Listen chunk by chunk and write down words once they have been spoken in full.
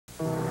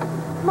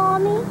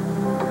Mommy,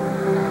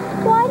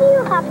 why do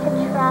you have to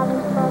travel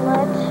so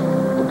much?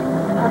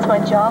 That's my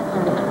job,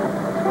 honey.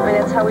 I mean,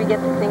 that's how we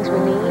get the things we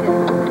need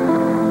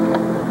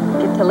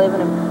and get to live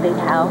in a big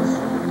house.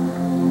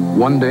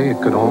 One day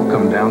it could all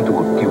come down to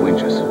a few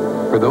inches.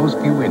 For those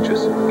few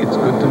inches, it's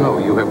good to know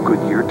you have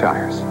Goodyear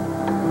tires.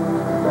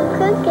 We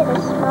could get a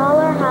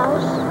smaller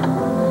house.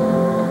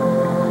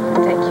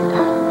 Thank you,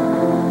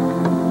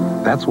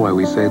 darling. That's why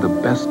we say the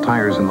best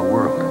tires in the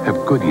world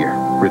have Goodyear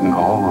written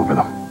all over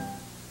them.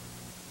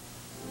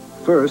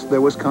 First,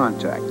 there was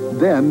Contact.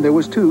 Then, there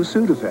was 2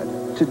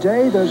 Sudafed.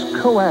 Today, there's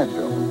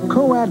CoAdvil.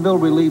 CoAdvil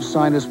relieves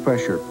sinus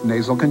pressure,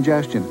 nasal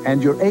congestion,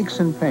 and your aches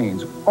and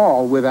pains,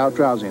 all without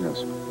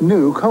drowsiness.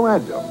 New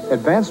CoAdvil,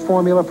 advanced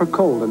formula for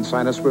cold and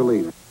sinus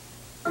relief.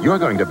 You're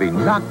going to be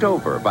knocked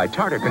over by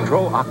Tartar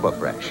Control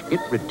Aqua-Fresh. It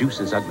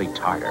reduces ugly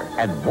tartar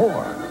and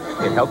more.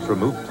 It helps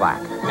remove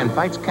plaque and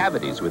fights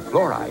cavities with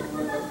fluoride.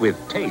 With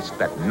taste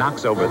that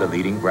knocks over the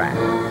leading brand.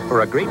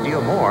 For a great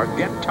deal more,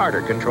 get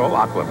Tartar Control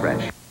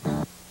Aqua-Fresh.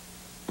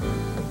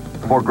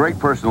 For great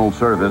personal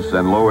service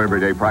and low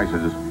everyday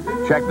prices,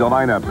 check the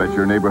lineup at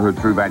your neighborhood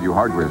True Value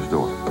hardware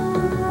store,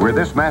 where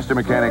this Master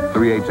Mechanic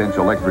 3/8-inch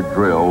electric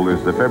drill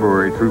is the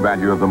February True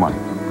Value of the month.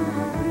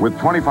 With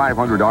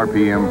 2,500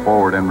 RPM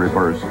forward and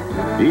reverse,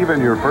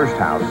 even your first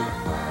house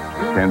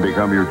can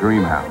become your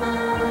dream house.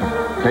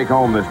 Take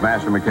home this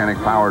Master Mechanic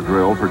power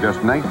drill for just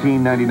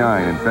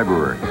 $19.99 in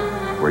February,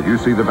 where you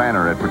see the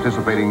banner at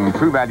participating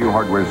True Value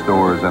hardware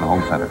stores and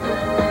home centers.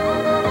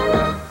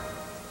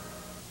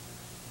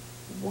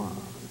 1,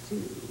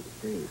 2,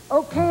 3.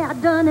 Okay, I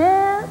done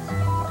it,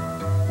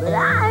 but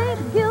I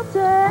ain't guilty.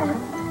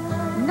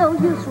 No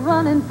use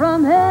running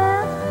from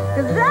it,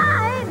 'cause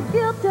I ain't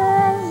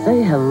guilty.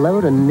 Say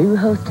hello to new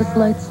Hostess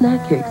Lights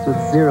snack cakes with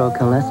 0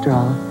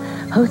 cholesterol.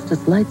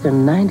 Hostess Lights are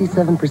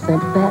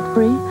 97%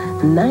 fat-free,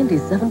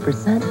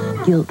 97%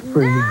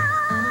 guilt-free. No,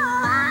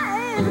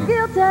 I ain't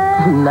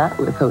guilty. Not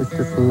with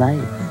Hostess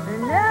Lights.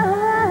 No,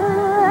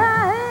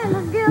 I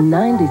ain't guilty.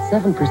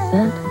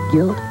 97%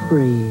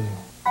 guilt-free.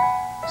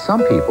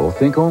 Some people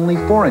think only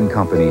foreign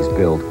companies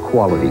build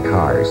quality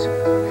cars.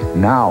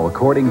 Now,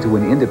 according to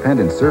an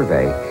independent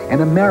survey,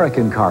 an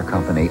American car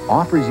company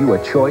offers you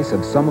a choice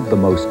of some of the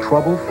most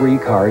trouble-free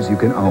cars you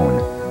can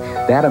own.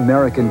 That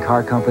American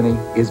car company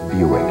is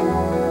Buick.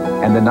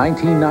 And the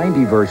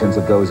 1990 versions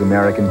of those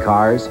American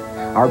cars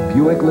are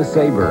Buick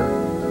LeSabre,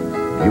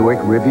 Buick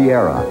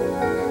Riviera,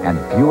 and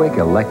Buick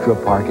Electra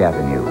Park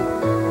Avenue.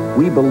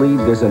 We believe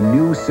there's a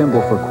new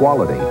symbol for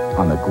quality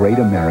on the great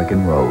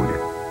American road.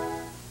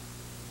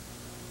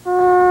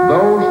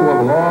 Those who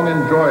have long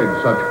enjoyed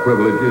such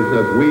privileges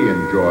as we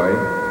enjoy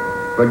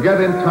forget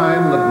in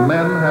time that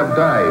men have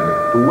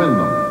died to win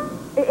them.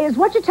 Is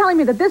what you're telling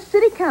me that this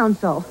city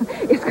council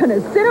is going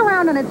to sit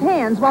around on its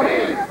hands while...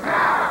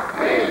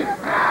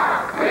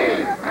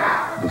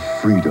 The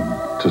freedom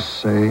to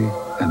say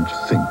and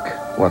think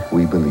what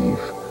we believe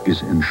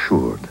is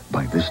ensured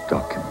by this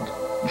document.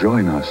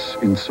 Join us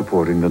in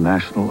supporting the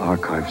National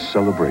Archives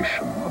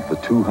celebration of the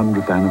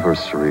 200th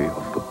anniversary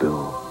of the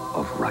Bill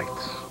of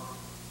Rights.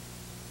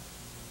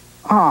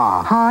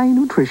 Ah, high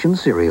nutrition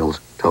cereals.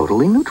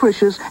 Totally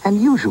nutritious and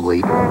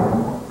usually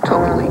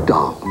totally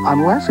dull.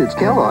 Unless it's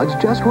Kellogg's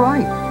Just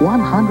Right.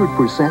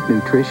 100%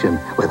 nutrition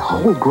with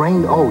whole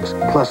grain oats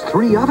plus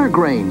 3 other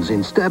grains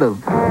instead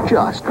of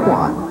just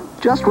 1.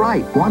 Just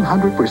Right.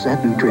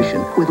 100%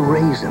 nutrition with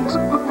raisins,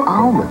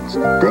 almonds,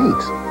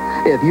 dates.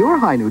 If your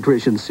high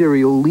nutrition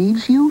cereal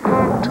leaves you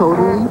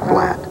totally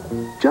flat,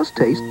 just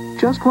taste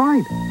Just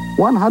Right.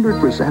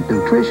 100%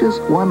 nutritious,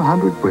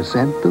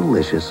 100%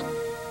 delicious.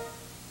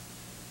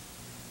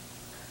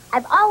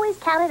 I've always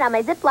counted on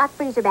my Ziploc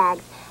freezer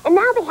bags. And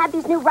now they have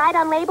these new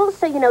ride-on labels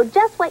so you know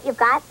just what you've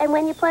got and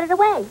when you put it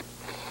away.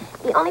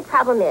 The only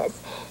problem is,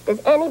 does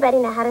anybody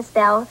know how to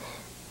spell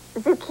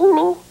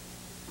zucchini?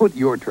 Put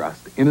your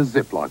trust in a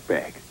Ziploc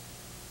bag.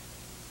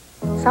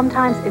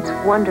 Sometimes it's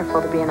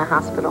wonderful to be in a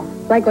hospital.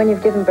 Like when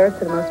you've given birth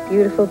to the most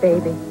beautiful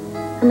baby.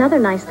 Another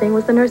nice thing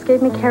was the nurse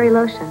gave me Keri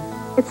lotion.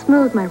 It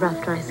smoothed my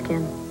rough, dry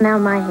skin. Now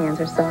my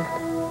hands are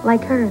soft,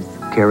 like hers.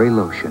 Keri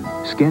lotion.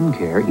 Skin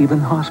care even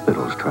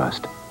hospitals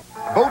trust.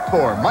 Vote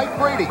for Mike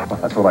Brady.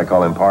 That's what I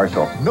call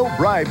impartial. No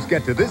bribes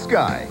get to this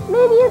guy.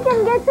 Maybe you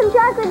can get some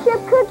chocolate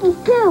chip cookies,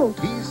 too.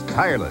 He's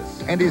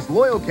tireless, and his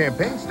loyal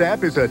campaign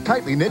staff is a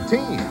tightly knit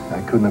team.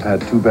 I couldn't have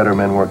had 2 better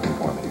men working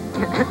for me.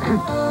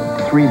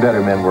 3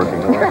 better men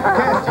working for me.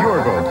 Cast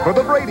your vote for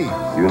the Bradys.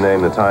 You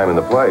name the time and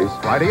the place.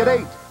 Friday at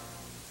 8.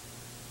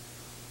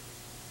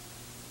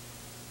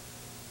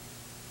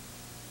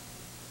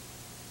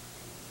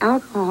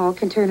 Alcohol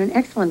can turn an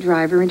excellent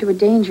driver into a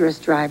dangerous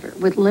driver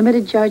with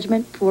limited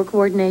judgment, poor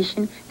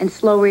coordination, and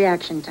slow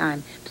reaction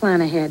time.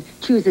 Plan ahead.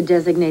 Choose a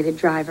designated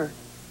driver.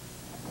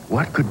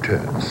 What could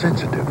turn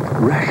sensitive,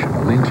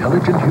 rational,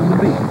 intelligent human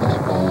beings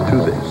to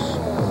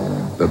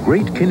this? The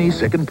great Kenney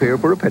second pair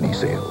for a penny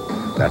sale.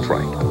 That's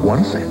right,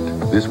 1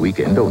 cent. This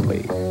weekend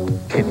only.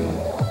 Kenney.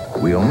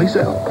 We only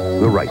sell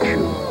the right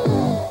shoe.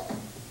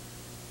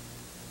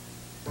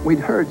 We'd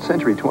heard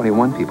Century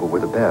 21 people were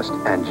the best,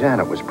 and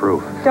Janet was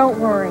proof. Don't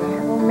worry.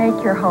 We'll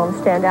make your home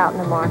stand out in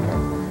the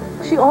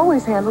market. She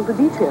always handled the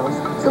details,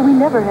 so we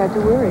never had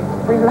to worry.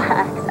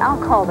 Relax. I'll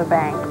call the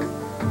bank.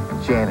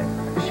 Janet,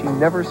 she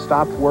never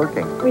stopped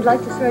working. We'd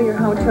like to sell your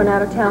home to an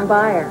out-of-town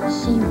buyer.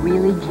 She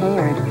really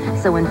cared.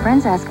 So when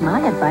friends ask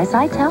my advice,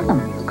 I tell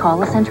them,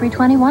 call a Century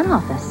 21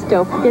 office.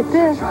 Don't forget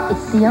this.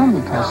 It's the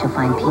only place you'll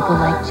find people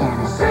like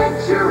Janet.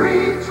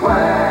 Century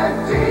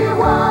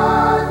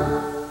 21.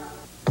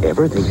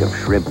 Ever think of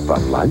shrimp for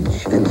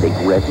lunch? Then think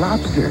Red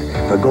Lobster.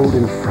 The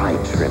golden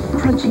fried shrimp,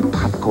 crunchy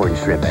popcorn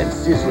shrimp, and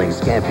sizzling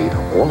scampi,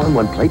 all on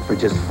one plate for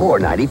just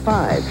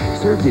 $4.95.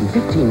 Served in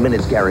 15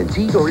 minutes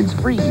guaranteed, or it's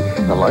free.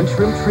 The lunch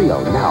shrimp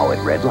trio, now at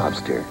Red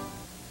Lobster.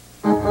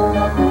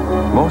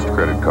 Most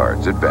credit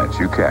cards advance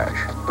you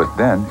cash, but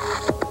then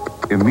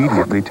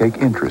immediately take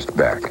interest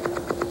back.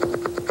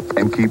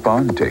 And keep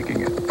on taking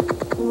it.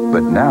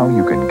 But now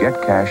you can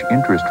get cash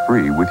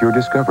interest-free with your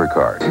Discover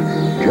card.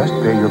 Just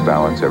pay your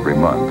balance every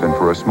month, and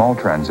for a small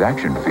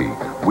transaction fee,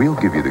 we'll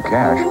give you the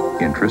cash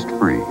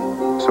interest-free.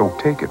 So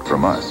take it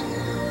from us,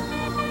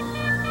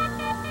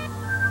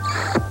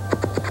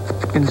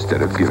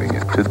 instead of giving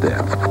it to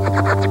them.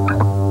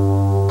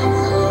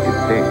 It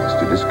pays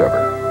to Discover.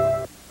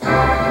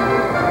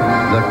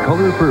 The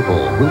Color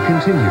Purple will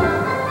continue.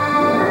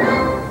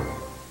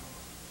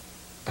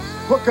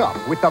 Hook up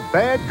with the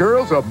bad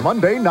girls of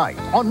Monday night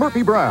on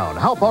Murphy Brown.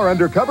 How far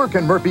undercover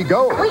can Murphy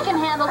go? We can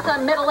handle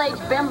some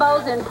middle-aged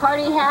bimbos in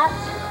party hats.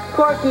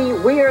 Porky,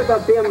 we're the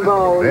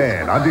bimbos.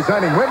 Then, on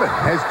Designing Women,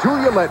 has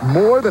Julia let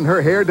more than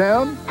her hair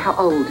down? How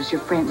old is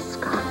your friend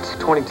Scott?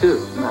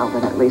 22. Well,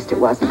 then at least it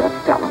wasn't a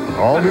felony.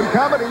 All new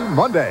comedy,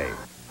 Monday.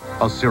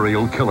 A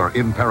serial killer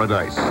in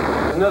paradise.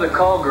 Another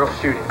call girl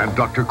shooting. And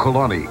Dr.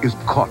 Kolani is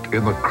caught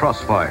in the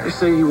crossfire. They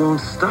say he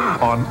won't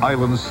stop. On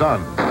Island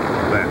Sun.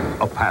 Then,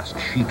 a past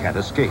she can't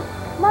escape.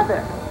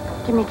 Mother,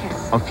 give me a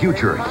kiss. A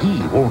future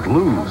he won't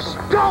lose.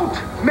 Don't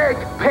make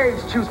Paige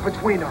choose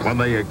between us. When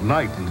they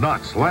ignite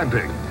Knott's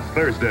Landing,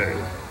 Thursday.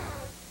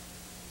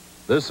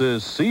 This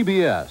is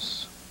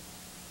CBS.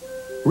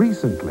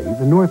 Recently,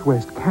 the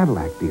Northwest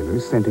Cadillac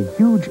dealers sent a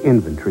huge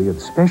inventory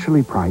of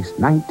specially priced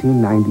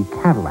 1990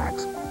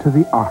 Cadillacs to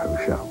the auto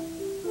show.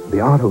 The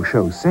auto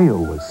show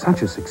sale was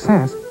such a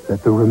success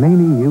that the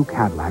remaining new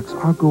Cadillacs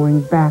are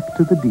going back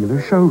to the dealer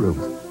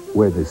showrooms,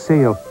 where the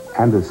sale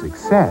and the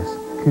success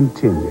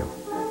continue.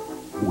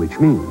 Which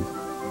means,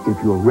 if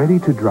you're ready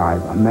to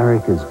drive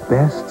America's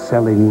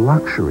best-selling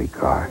luxury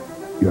car,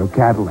 your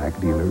Cadillac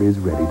dealer is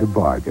ready to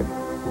bargain.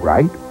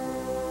 Right?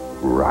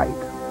 Right.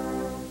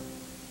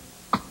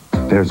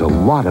 There's a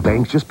lot of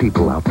anxious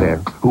people out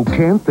there who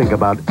can't think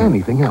about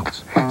anything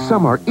else.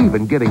 Some are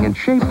even getting in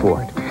shape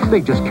for it. They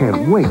just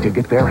can't wait to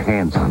get their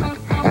hands on it.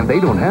 And they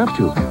don't have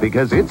to,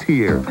 because it's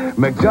here.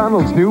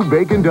 McDonald's new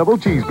Bacon Double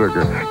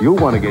Cheeseburger. You'll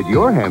want to get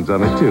your hands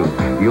on it, too.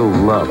 You'll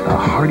love the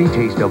hearty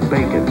taste of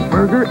bacon,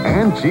 burger,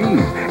 and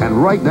cheese.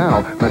 And right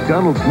now,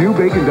 McDonald's new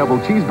Bacon Double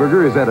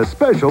Cheeseburger is at a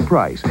special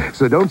price.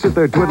 So don't sit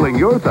there twiddling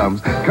your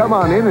thumbs. Come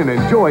on in and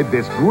enjoy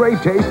this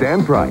great taste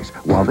and price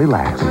while they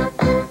last.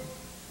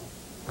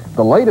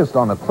 The latest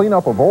on the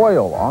cleanup of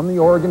oil on the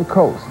Oregon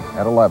coast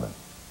at 11.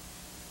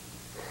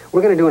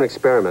 We're going to do an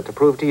experiment to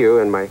prove to you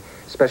and my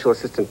special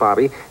assistant,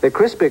 Bobby, that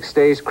Crispix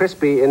stays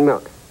crispy in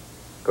milk.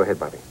 Go ahead,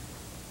 Bobby.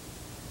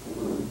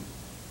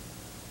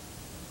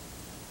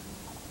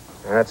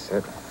 That's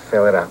it.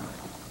 Fill it up.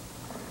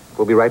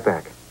 We'll be right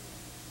back.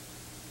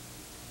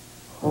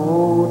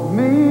 Hold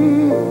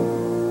me,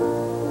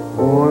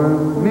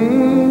 warm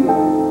me,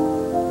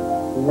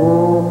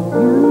 won't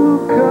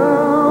you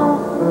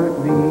comfort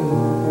me?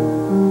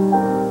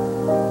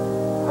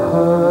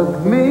 Hug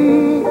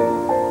me,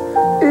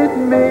 it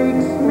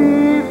makes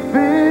me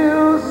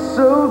feel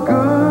so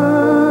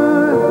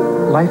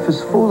good. Life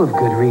is full of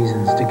good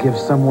reasons to give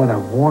someone a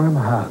warm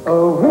hug. A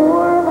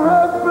warm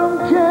hug from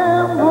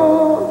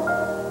Campbell.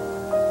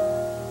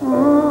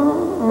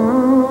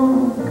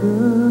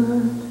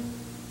 Good.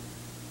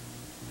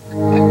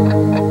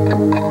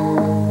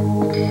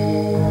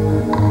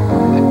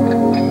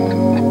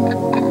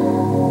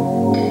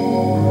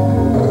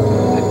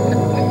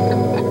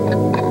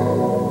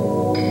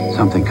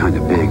 Something kind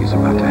of big is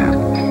about to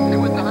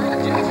happen. With the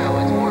hydrogen show,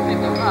 it's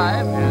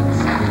 4:55.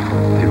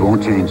 It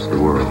won't change the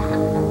world.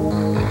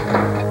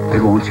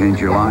 It won't change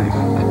your life.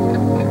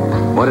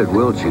 What it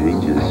will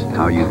change is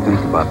how you think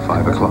about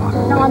 5 o'clock.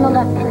 No, I'm a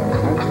left.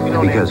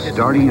 Because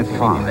starting at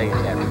 5,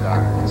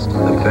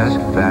 the best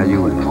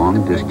value in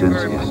long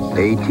distance is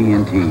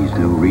AT&T's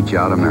new Reach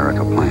Out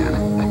America plan.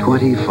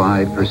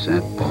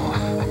 25% off.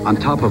 On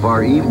top of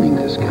our evening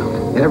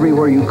discount.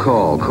 Everywhere you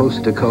call,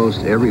 coast to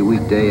coast, every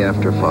weekday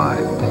after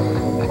 5.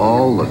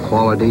 All the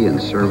quality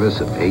and service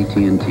of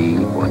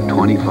AT&T for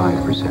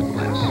 25%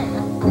 less.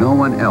 No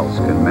one else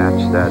can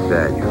match that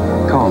value.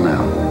 Call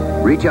now.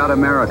 Reach Out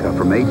America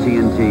from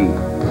AT&T.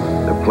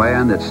 The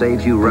plan that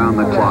saves you round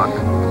the clock.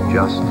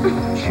 Just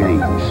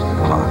change the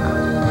clock.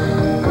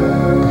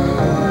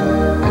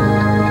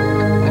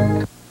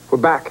 We're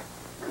back.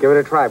 Give it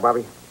a try,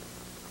 Bobby.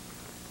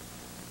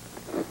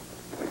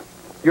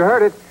 You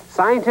heard it.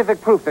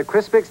 Scientific proof that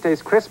Crispix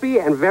stays crispy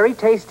and very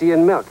tasty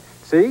in milk.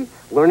 See?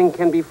 Learning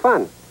can be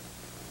fun.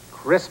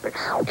 Crispix.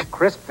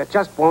 Crisp that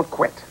just won't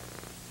quit.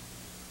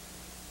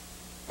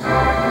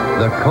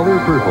 The Color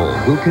Purple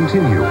will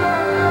continue.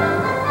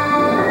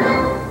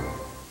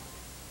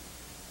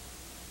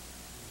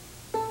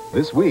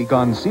 This week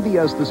on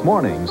CBS This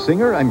Morning,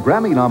 singer and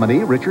Grammy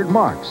nominee Richard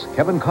Marx,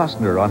 Kevin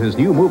Costner on his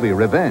new movie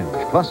Revenge,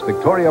 plus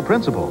Victoria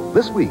Principal.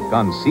 This week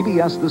on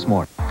CBS This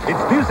Morning.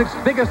 It's music's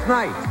biggest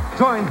night.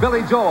 Join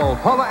Billy Joel,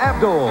 Paula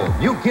Abdul,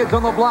 New Kids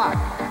on the Block.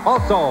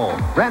 Also,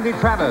 Randy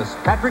Travis,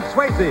 Patrick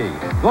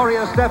Swayze,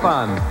 Gloria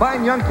Estefan,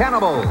 Fine Young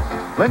Cannibals,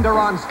 Linda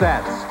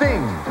Ronstadt,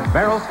 Sting,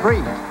 Meryl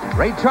Streep,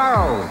 Ray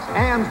Charles,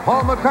 and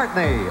Paul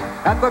McCartney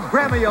at the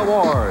Grammy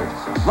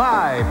Awards.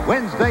 Live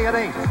Wednesday at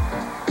 8.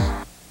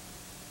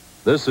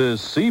 This is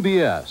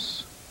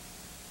CBS.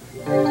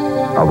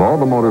 Of all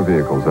the motor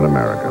vehicles in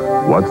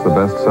America, what's the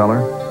best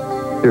seller?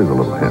 Here's a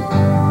little hint.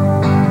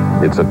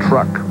 It's a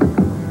truck,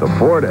 the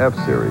Ford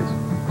F-Series.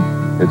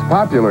 It's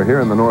popular here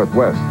in the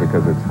Northwest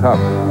because it's tough,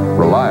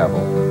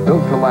 reliable,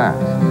 built to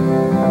last.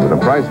 And with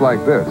a price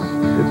like this,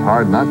 it's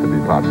hard not to be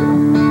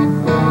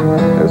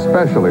popular.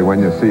 Especially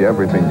when you see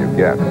everything you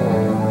get.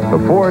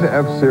 The Ford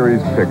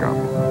F-Series pickup.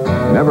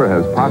 Never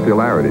has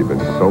popularity been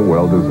so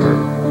well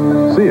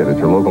deserved. See it at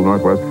your local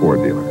Northwest Ford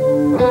dealer.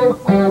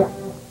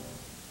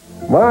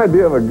 My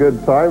idea of a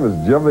good time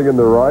is jumping in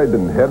the ride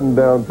and heading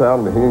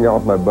downtown and hanging out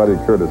with my buddy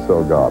Curtis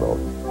Salgado.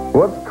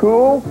 What's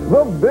cool?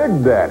 The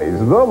big daddies,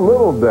 the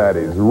little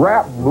daddies,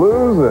 rap,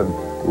 blues,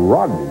 and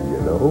Rodney,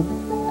 you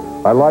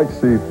know. I like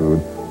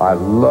seafood. I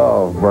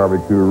love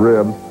barbecue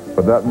ribs,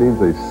 but that means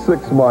a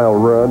 6-mile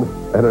run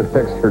and an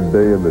extra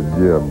day in the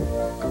gym.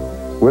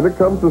 When it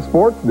comes to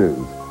sports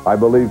news, I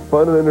believe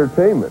fun and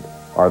entertainment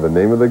are the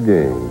name of the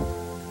game.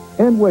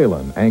 Ed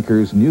Whalen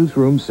anchors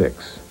Newsroom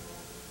 6.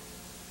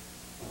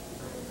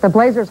 The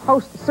Blazers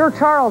host Sir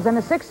Charles and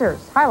the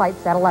Sixers.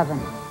 Highlights at 11.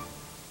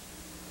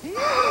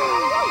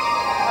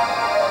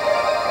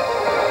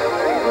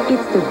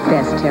 It's the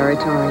best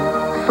territory.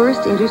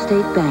 First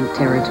Interstate Bank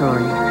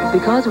territory.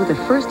 Because with a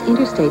First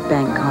Interstate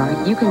Bank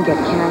card, you can get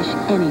cash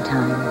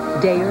anytime,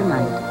 day or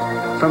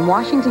night. From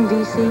Washington,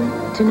 D.C.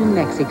 to New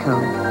Mexico,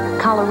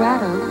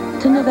 Colorado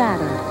to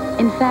Nevada.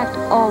 In fact,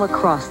 all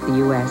across the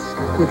U.S.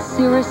 with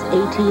Cirrus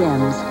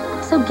ATMs.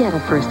 So get a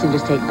First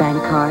Interstate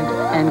Bank card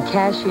and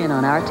cash in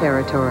on our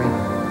territory.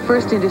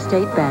 First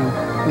Interstate Bank.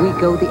 We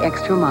go the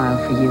extra mile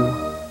for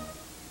you.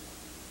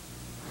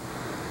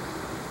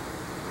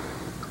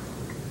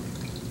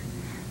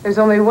 There's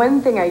only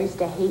one thing I used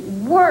to hate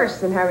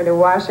worse than having to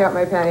wash out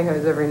my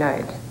pantyhose every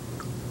night.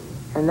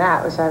 And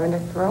that was having to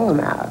throw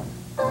them out.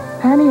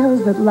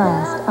 Pantyhose that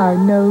last are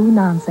no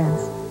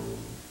nonsense.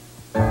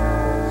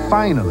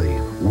 Finally,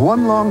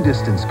 one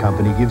long-distance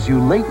company gives you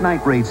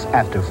late-night rates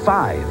after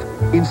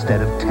 5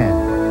 instead of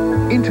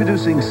 10.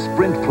 Introducing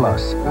Sprint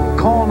Plus.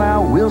 Call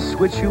now, we'll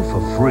switch you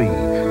for free.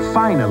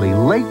 Finally,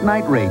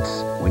 late-night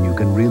rates when you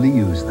can really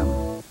use them.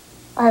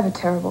 I have a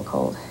terrible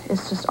cold.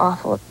 It's just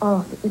awful.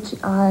 Oh, the itchy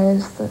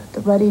eyes, the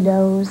ruddy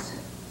nose,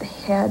 the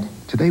head.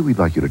 Today we'd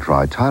like you to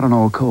try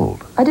Tylenol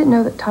Cold. I didn't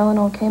know that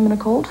Tylenol came in a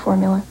cold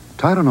formula.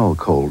 Tylenol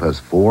Cold has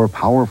 4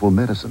 powerful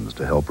medicines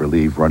to help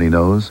relieve runny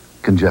nose,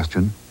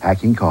 congestion,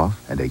 hacking cough,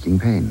 and aching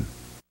pain.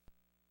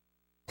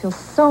 I feel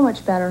so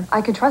much better.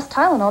 I could trust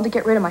Tylenol to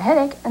get rid of my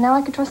headache, and now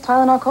I can trust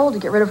Tylenol Cold to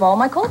get rid of all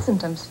my cold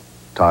symptoms.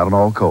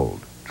 Tylenol Cold.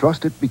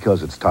 Trust it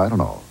because it's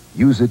Tylenol.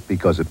 Use it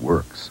because it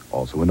works.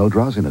 Also a no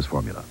drowsiness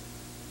formula.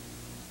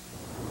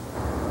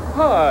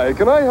 Hi,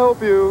 can I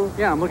help you?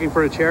 Yeah, I'm looking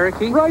for a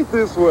Cherokee. Right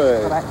this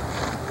way.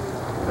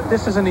 But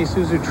this is an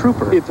Isuzu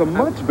Trooper. It's a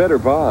much better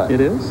buy.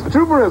 It is? The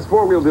Trooper has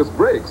 4-wheel disc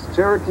brakes.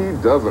 Cherokee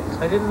doesn't.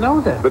 I didn't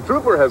know that. The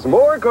Trooper has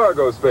more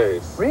cargo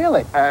space.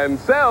 Really? And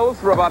sells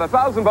for about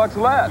 $1,000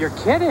 less. You're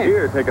kidding.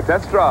 Here, take a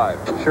test drive.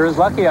 Sure is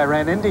lucky I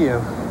ran into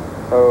you.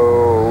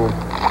 Oh,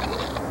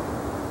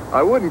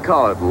 I wouldn't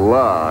call it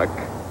luck.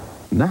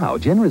 Now,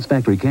 generous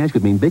factory cash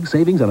could mean big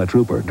savings on a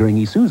Trooper during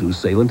Isuzu's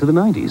sale into the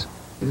 90s.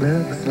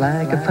 Looks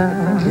like a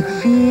phone. It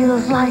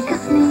feels like a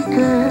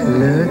sneaker.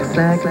 Looks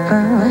like a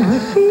phone.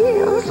 It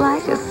feels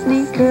like a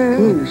sneaker.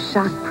 New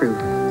shockproof,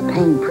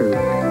 pain-proof,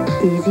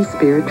 Easy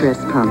Spirit dress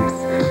pumps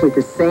with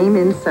the same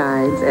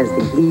insides as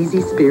the Easy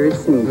Spirit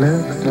sneaks.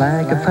 Looks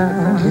like a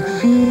phone. It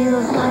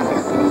feels like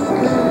a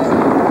sneaker.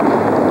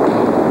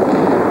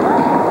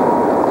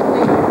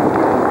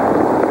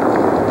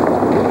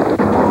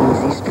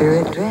 Easy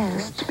Spirit dress.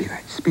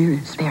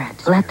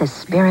 Spirits. Let the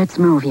spirits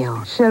move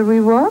you. Shall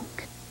we walk?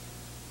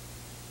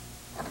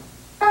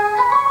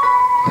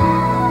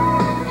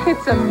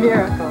 It's a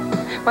miracle.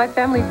 My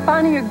family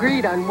finally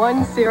agreed on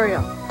one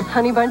cereal.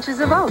 Honey Bunches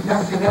of Oats.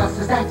 Nothing else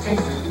is that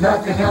taste,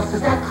 nothing else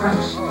is that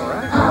crunch.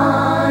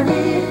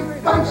 Honey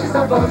Bunches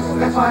of Oats,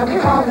 that's why we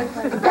call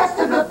it the best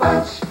of the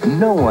bunch.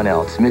 No one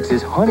else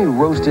mixes honey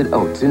roasted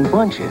oats in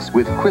bunches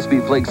with crispy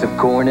flakes of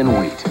corn and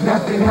wheat.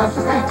 Nothing else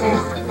is that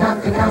taste,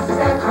 nothing else is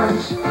that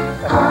crunch.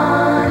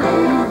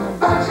 Honey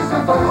Bunches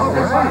of Oats,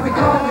 that's why we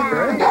call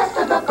it the best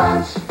of the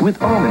bunch.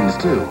 With almonds,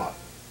 too.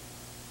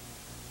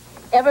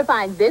 Ever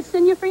find this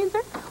in your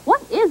freezer?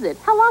 What is it?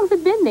 How long's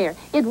it been there?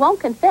 It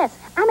won't confess.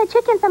 I'm a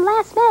chicken from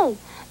last May.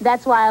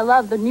 That's why I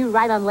love the new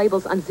write-on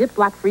labels on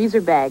Ziploc freezer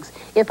bags.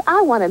 If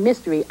I want a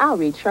mystery, I'll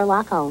read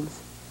Sherlock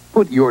Holmes.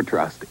 Put your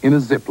trust in a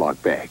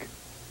Ziploc bag.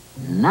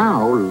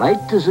 Now,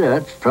 light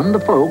desserts from the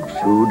folks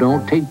who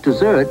don't take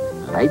dessert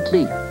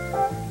lightly.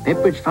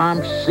 Pepperidge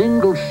Farm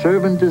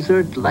single-serving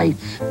dessert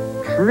lights.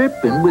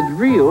 Tripping with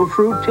real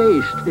fruit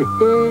taste.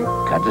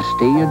 Gotta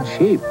stay in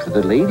shape for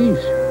the ladies.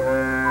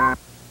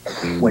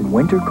 When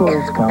winter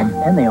colds come,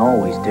 and they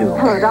always do.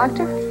 Hello,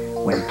 doctor.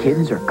 When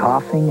kids are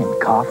coughing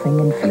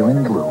and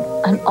feeling blue.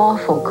 An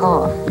awful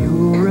cough.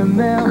 You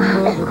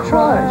remember Of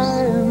course.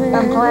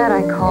 I'm glad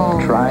I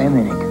called.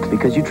 Triaminic,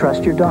 because you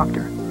trust your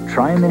doctor.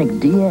 Triaminic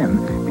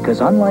DM,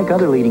 because unlike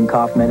other leading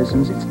cough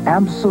medicines, it's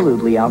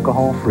absolutely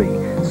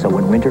alcohol-free. So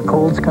when winter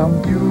colds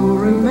come, You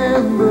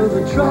remember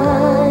the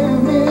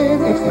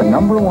Triaminic. it's the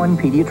 #1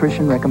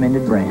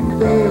 pediatrician-recommended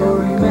brand. They'll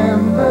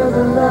remember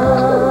the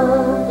love.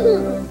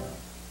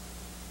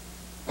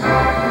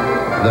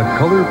 The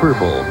Color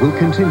Purple will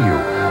continue.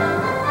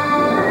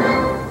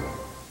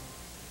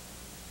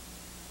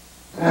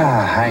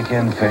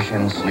 Hiking,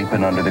 fishing,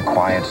 sleeping under the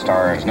quiet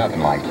stars. Nothing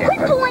like camping.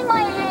 Quit pulling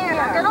my hair.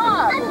 Get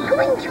off. I'm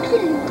going to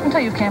kill you. Until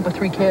you've camped with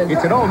 3 kids.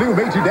 It's an all-new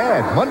Made You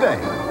Dad, Monday.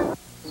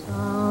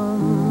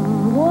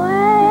 Somewhere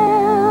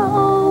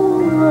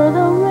over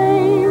the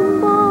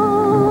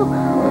rainbow,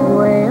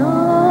 way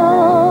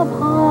up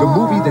The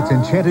movie that's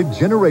enchanted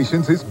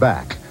generations is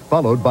back,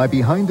 followed by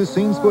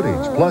behind-the-scenes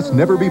footage, plus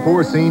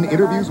never-before-seen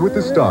interviews with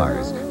the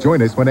stars.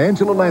 Join us when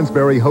Angela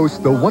Lansbury hosts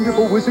The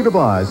Wonderful Wizard of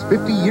Oz,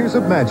 50 Years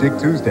of Magic,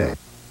 Tuesday.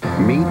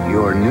 Meet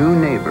your new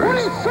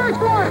neighbors. Search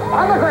warrant!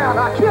 On the ground!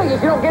 I'll kill you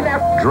if you don't get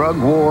out! Drug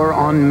War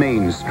on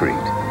Main Street.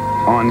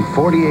 On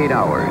 48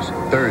 Hours,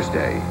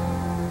 Thursday.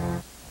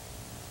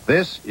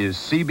 This is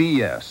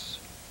CBS.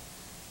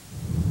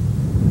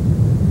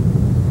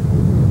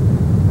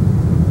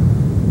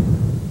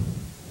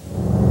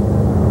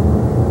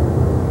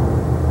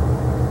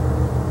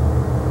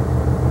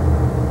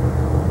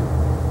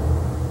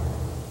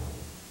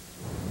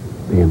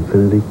 The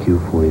Infiniti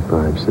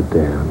Q45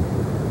 sedan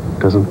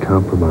doesn't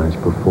compromise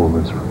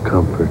performance for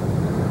comfort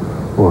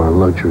or a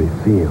luxury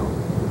feel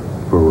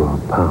for raw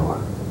power.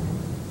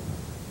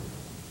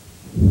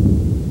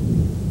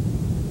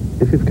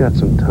 If you've got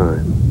some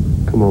time,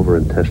 come over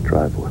and test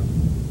drive one.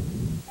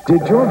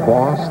 Did your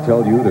boss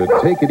tell you to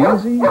take it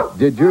easy?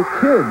 Did your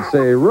kids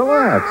say,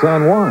 relax,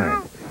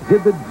 unwind?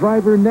 Did the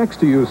driver next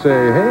to you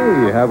say,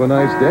 hey, have a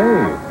nice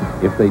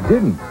day? If they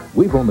didn't,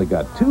 we've only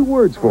got 2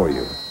 words for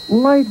you.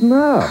 Lighten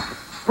up.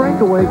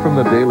 Break away from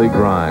the daily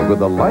grind with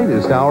the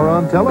lightest hour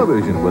on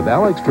television with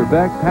Alex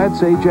Trebek, Pat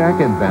Sajak,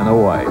 and Vanna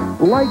White.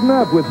 Lighten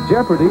up with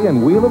Jeopardy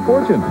and Wheel of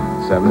Fortune,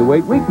 7 to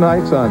 8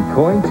 weeknights on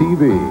KOIN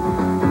TV.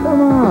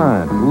 Come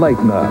on,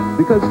 lighten up,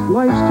 because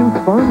life's too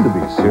fun to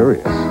be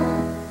serious.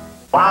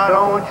 Why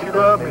don't you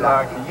love me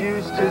like you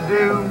used to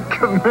do?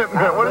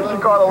 Commitment. What did she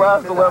call the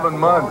last 11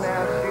 months?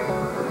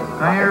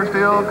 My hair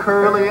still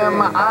curly and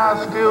my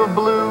eyes still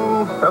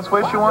blue. That's the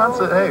way she wants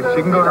it. Hey, if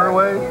she can go her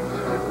way,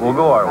 we'll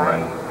go our way.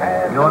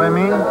 You know what I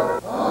mean?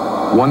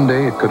 One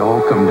day it could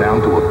all come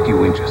down to a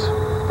few inches.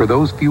 For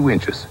those few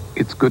inches,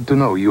 it's good to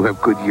know you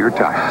have Goodyear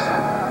tires.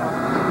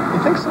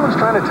 You think someone's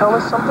trying to tell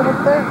us something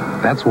up there?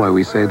 That's why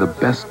we say the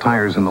best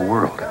tires in the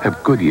world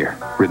have Goodyear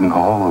written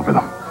all over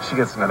them. She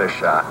gets another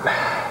shot.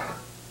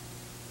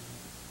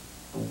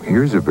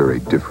 Here's a very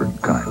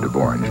different kind of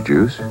orange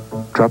juice.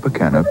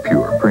 Tropicana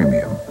Pure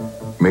Premium.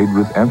 Made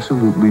with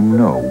absolutely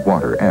no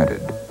water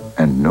added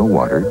and no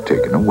water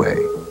taken away.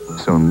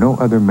 So no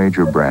other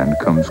major brand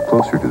comes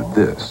closer to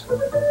this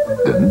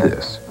than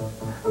this.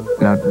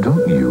 Now,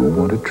 don't you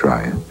want to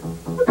try it?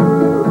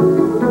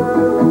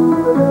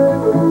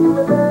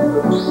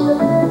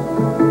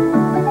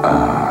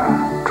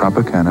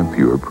 Tropicana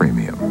Pure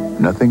Premium.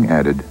 Nothing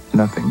added,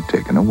 nothing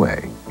taken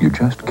away. You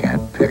just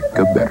can't pick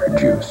a better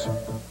juice.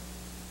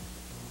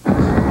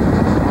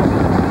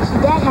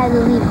 Dad had to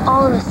leave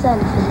all of a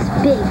sudden for this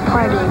big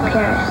party in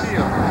Paris.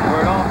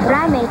 But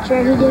I made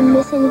sure he didn't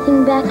miss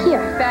anything back here.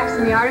 Facts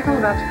in the article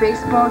about the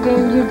baseball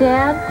game with your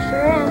dad?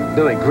 Sure am.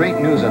 Billy, great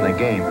news on the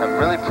game. I'm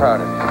really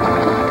proud of you.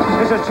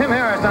 This is Tim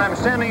Harris, and I'm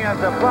standing at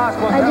the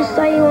Plaza. I just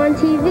saw you on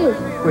TV.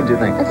 What'd you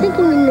think? I think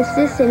you need an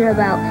assistant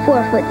about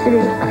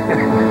 4'3".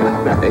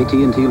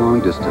 AT&T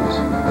Long Distance.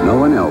 No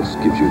one else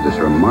gives you this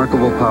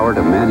remarkable power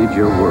to manage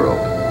your world.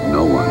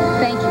 No one.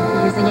 Thank you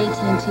for using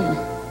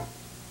AT&T.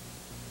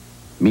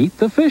 Meet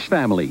the Fish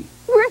family.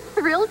 We're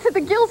thrilled to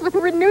the gills with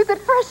Renews It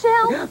Fresh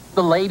L.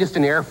 The latest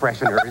in air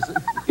fresheners.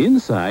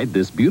 Inside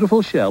this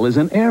beautiful shell is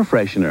an air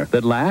freshener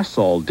that lasts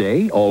all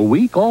day, all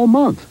week, all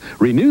month.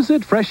 Renews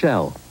It Fresh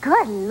L.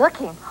 Good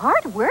looking,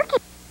 hard working.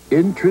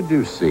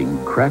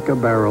 Introducing Cracker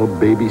Barrel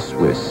Baby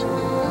Swiss.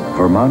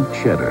 Vermont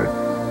Cheddar,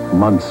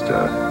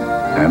 Munster,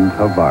 and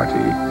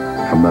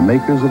Havarti. From the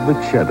makers of the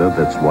cheddar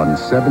that's won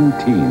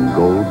 17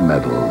 gold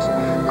medals.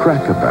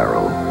 Cracker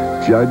Barrel,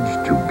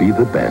 judged to be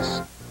the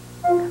best.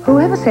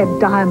 Whoever said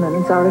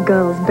diamonds are a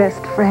girl's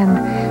best friend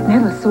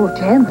never saw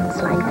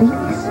gems like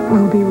these.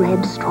 ruby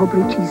red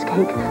strawberry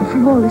cheesecake,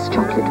 flawless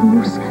chocolate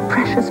mousse,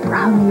 precious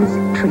brownies.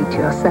 Treat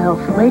yourself.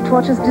 Weight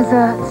Watchers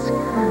desserts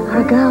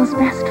are a girl's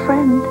best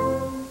friend.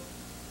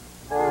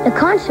 The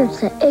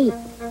concert's at 8.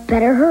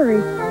 Better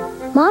hurry.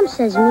 Mom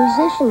says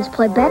musicians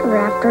play better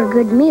after a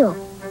good meal.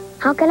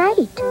 How can I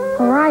eat? A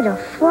ride of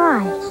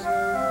fries?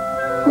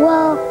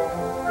 Well,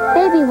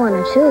 maybe 1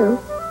 or 2.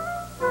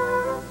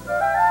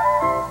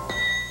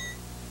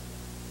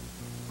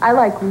 I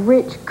like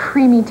rich,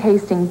 creamy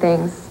tasting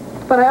things.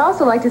 But I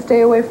also like to stay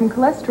away from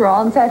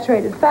cholesterol and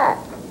saturated fat.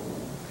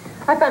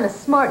 I found a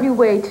smart new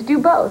way to do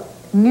both.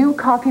 New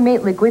Coffee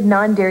Mate Liquid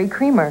Non-Dairy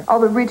Creamer. All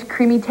the rich,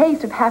 creamy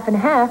taste of half and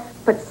half,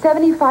 but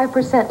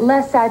 75%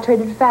 less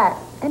saturated fat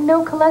and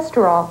no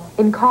cholesterol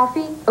in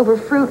coffee, over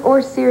fruit,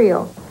 or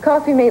cereal.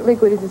 Coffee Mate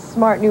Liquid is a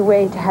smart new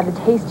way to have the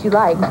taste you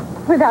like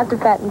without the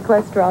fat and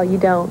cholesterol you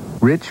don't.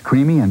 Rich,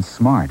 creamy, and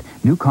smart.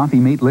 New Coffee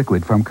Mate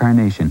Liquid from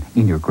Carnation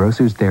in your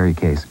grocer's dairy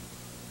case.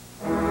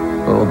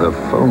 Oh, the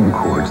phone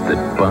cords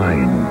that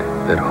bind,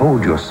 that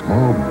hold your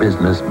small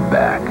business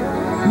back.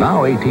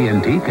 Now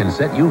AT&T can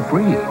set you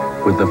free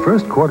with the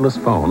first cordless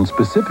phone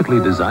specifically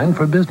designed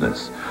for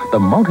business, the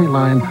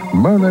multi-line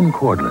Merlin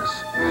Cordless.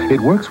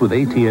 It works with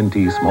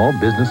AT&T small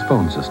business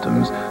phone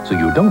systems, so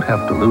you don't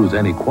have to lose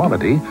any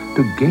quality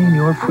to gain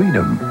your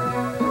freedom.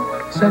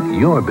 Set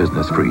your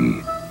business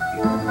free.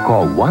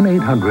 Call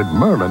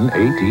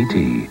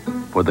 1-800-MERLIN-ATT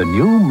for the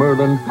new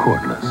Merlin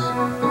Cordless.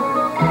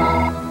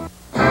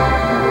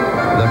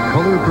 The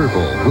Color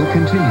Purple will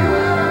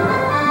continue.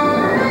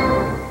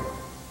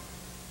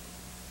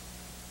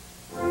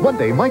 One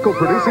day, Michael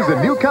produces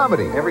a new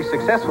comedy. Every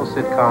successful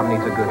sitcom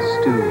needs a good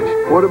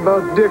stooge. What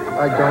about Dick?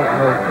 I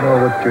don't know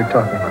what you're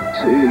talking about.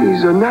 See,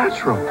 he's a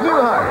natural. New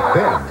Heart.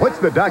 Then, what's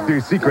the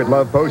doctor's secret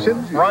love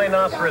potion?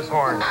 Rhinoceros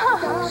horn.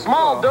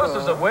 Small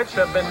doses of which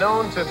have been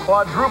known to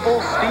quadruple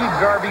Steve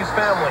Garvey's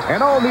family.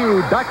 An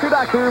all-new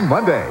Doctor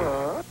Monday.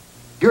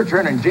 You're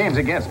turning James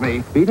against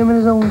me. Beat him in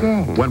his own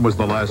game. When was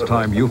the last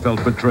time you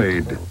felt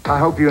betrayed? I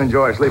hope you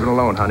enjoy sleeping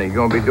alone, honey. You're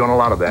going to be doing a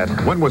lot of that.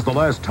 When was the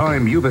last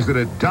time you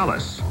visited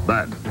Dallas?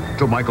 Then,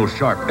 to Michael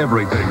Sharp,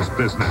 everything's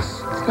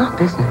business. It's not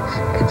business.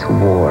 It's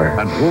war.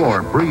 And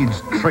war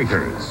breeds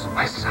traitors.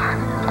 My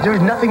son. There's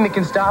nothing that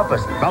can stop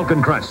us.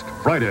 Falcon Crest,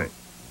 Friday.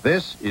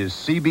 This is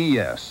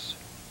CBS.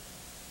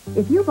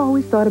 If you've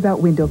always thought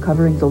about window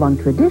coverings along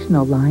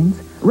traditional lines,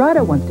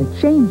 Rada wants to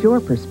change your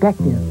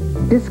perspective.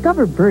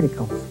 Discover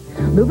Verticals.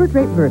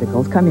 Lubridrape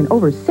Verticals come in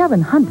over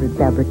 700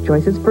 fabric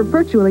choices for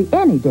virtually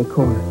any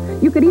decor.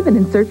 You could even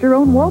insert your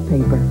own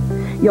wallpaper.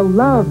 You'll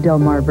love Del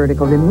Mar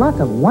Verticals in lots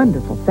of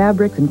wonderful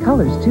fabrics and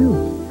colors, too.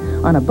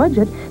 On a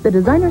budget, the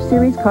designer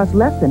series costs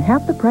less than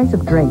half the price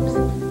of drapes.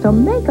 So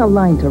make a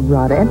line to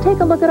Rada and take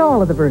a look at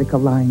all of the vertical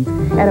lines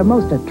at a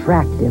most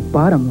attractive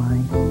bottom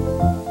line.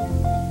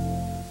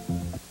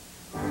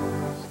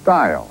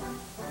 Style.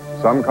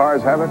 Some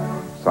cars have it,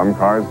 some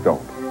cars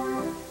don't.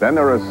 Then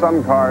there are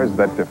some cars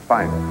that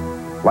define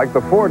it, like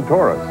the Ford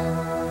Taurus.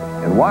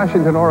 In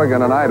Washington,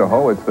 Oregon, and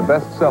Idaho, it's the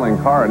best-selling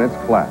car in its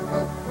class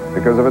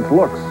because of its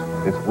looks,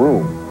 its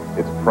room,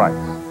 its price,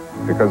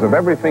 because of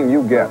everything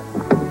you get.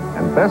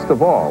 And best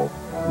of all,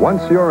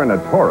 once you're in a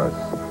Taurus,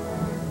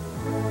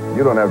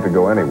 you don't have to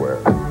go anywhere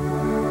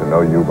to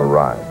know you've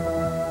arrived.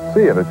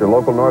 See it at your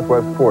local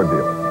Northwest Ford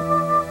dealer.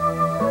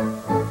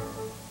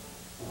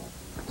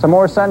 Some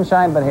more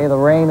sunshine, but hey, the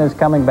rain is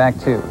coming back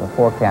too. The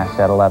forecast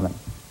at 11.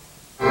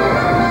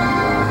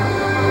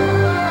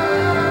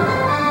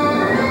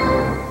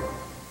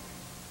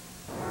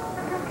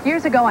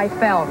 Years ago, I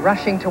fell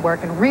rushing to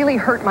work and really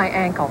hurt my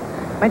ankle.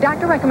 My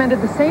doctor recommended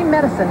the same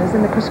medicine as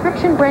in the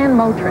prescription brand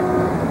Motrin.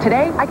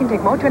 Today, I can take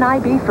Motrin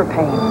IB for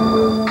pain.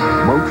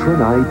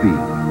 Motrin IB.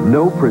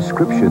 No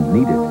prescription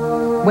needed.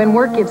 When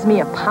work gives me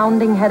a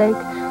pounding headache,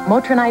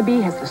 Motrin IB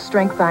has the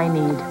strength I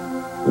need.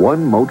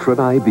 One Motrin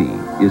IB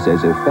is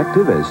as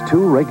effective as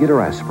 2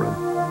 regular aspirin.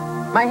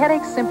 My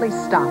headaches simply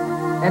stop,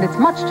 and it's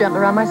much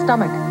gentler on my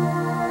stomach.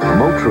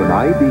 Motrin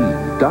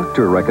IB.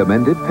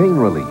 Doctor-recommended pain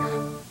relief.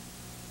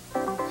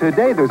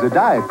 Today, there's a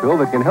diet pill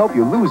that can help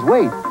you lose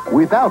weight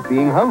without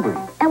being hungry.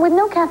 And with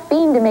no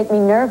caffeine to make me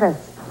nervous.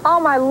 All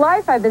my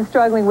life, I've been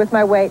struggling with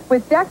my weight.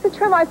 With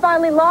Dexatrim, I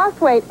finally lost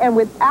weight, and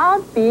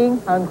without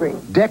being hungry.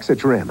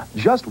 Dexatrim.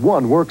 Just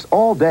one works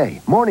all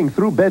day, morning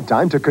through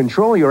bedtime, to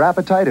control your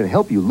appetite and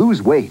help you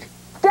lose weight.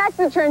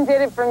 Dexatrim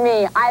did it for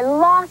me. I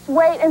lost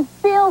weight and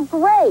feel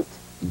great.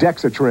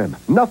 Dexatrim.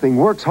 Nothing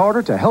works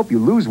harder to help you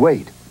lose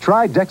weight.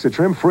 Try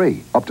Dexatrim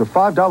free. Up to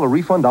 $5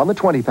 refund on the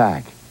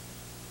 20-pack.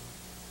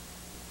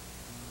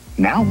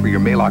 Now for your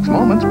Maalox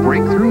Moments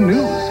breakthrough news.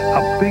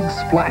 A big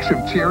splash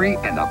of cherry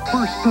and a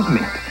burst of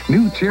mint.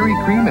 New cherry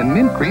cream and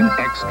mint cream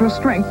extra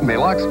strength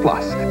Maalox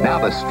Plus. Now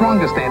the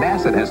strongest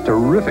antacid has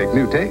terrific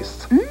new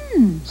tastes.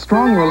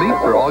 Strong relief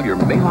for all your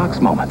Maalox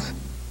Moments.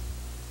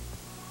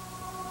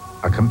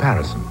 A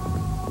comparison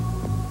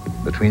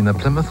between the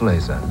Plymouth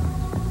Laser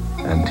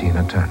and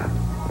Tina Turner.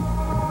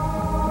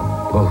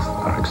 Both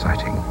are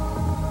exciting.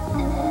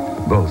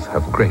 Both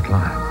have great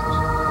lines.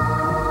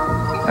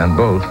 And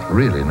both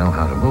really know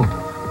how to move.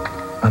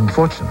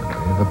 Unfortunately,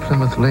 the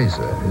Plymouth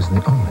Laser is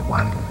the only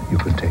one you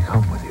can take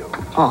home with you.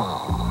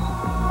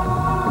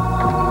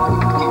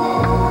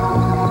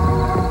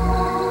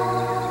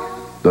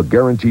 The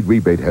guaranteed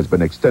rebate has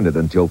been extended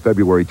until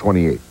February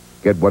 28th.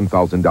 Get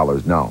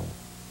 $1,000 now.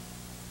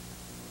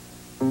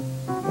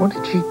 What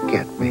did she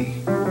get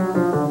me?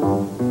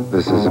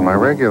 This isn't my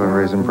regular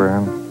Raisin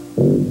Bran.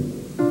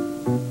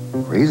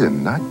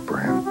 Raisin Nut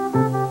Bran?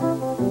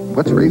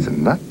 What's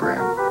Raisin Nut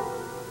Bran?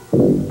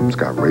 It's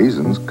got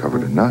raisins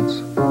covered in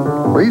nuts.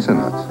 Raisin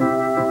nuts.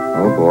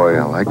 Oh boy,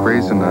 I like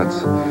raisin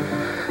nuts.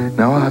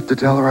 Now I'll have to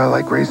tell her I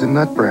like Raisin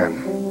Nut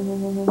Bran.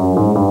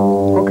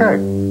 Okay,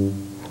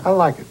 I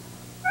like it.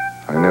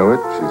 I knew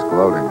it, she's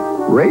gloating.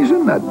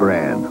 Raisin Nut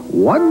Bran.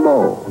 One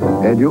bowl,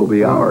 and you'll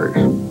be ours.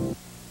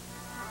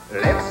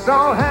 Let's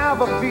all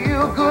have a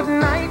feel-good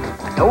night.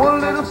 Know a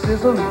little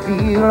sizzle to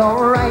feel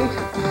alright.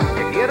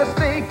 You get a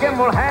steak and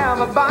we'll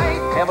have a bite.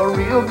 Have a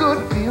real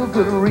good,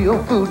 feel-good,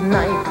 real food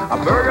night. A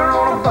burger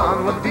on a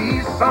bun would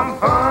be some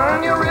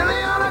fun. You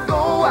really ought to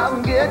go out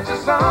and get you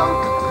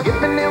some. Get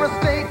me near a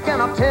steak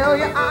and I'll tell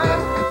you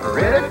I'm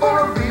ready for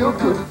a real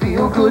good,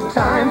 feel-good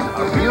time.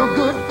 A real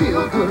good,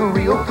 feel-good,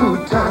 real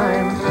food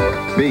time.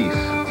 Beef.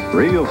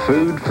 Real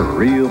food for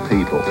real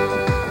people.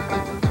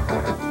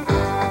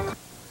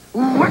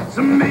 What's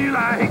a meal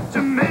I hate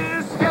to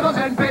miss? Kibbles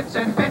and bits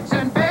and bits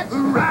and bits.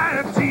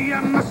 Variety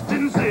I must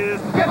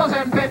insist. Kibbles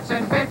and bits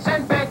and bits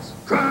and bits.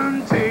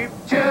 Crunchy,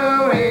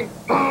 chewy,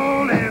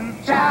 bone-in,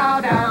 chow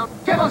down.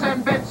 Kibbles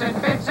and bits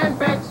and bits and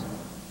bits.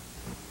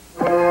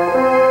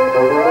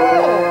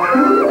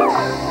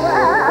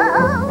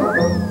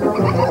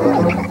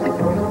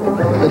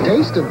 The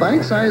taste of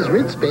bite-sized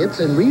Ritz Bits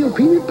and real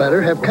peanut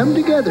butter have come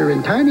together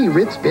in tiny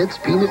Ritz Bits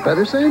peanut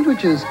butter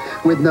sandwiches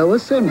with no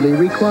assembly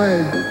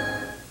required.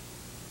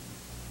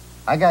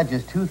 I got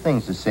just two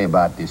things to say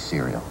about this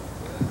cereal.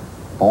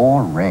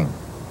 Boring.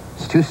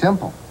 It's too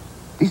simple.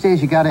 These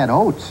days you gotta add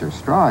oats or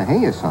straw and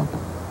hay or something.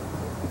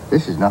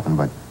 This is nothing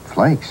but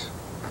flakes.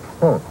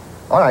 All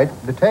right,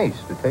 the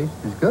taste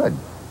is good.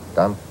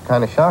 I'm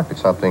kind of shocked that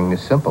something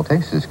this simple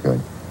tastes this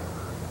good.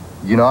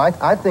 You know,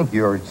 I think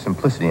your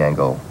simplicity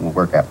angle will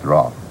work after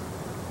all.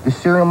 This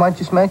cereal might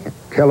just make it.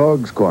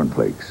 Kellogg's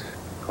Cornflakes.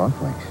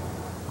 Cornflakes?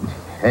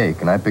 Hey,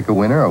 can I pick a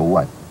winner or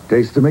what?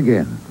 Taste them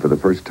again for the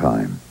first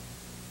time.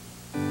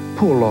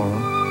 Poor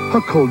Laura.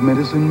 Her cold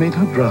medicine made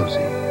her drowsy.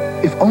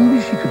 If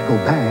only she could go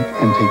back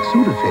and take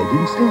Sudafed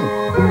instead.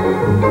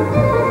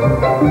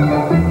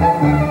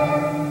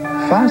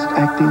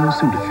 Fast-acting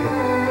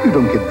Sudafed. You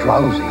don't get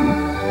drowsy.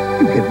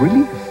 You get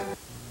relief.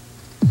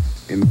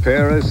 In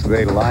Paris,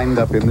 they lined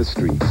up in the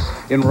streets.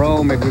 In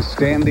Rome, it was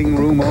standing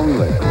room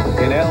only.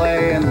 In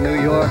L.A. and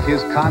New York,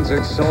 his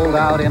concerts sold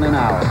out in an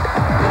hour.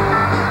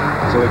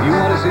 So if you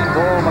want to see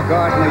Paul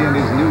McCartney and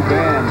his new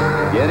band,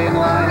 get in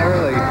line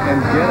early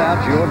and get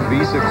out your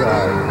Visa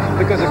card.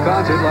 Because a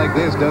concert like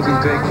this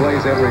doesn't take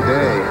place every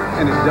day,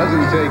 and it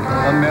doesn't take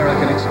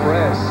American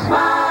Express.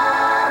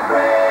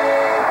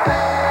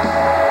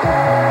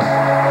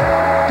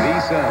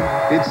 Visa,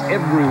 it's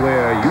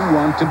everywhere you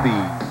want to be.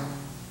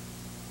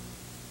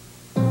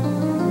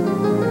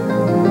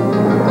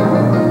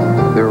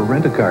 There are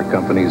rent-a-car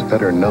companies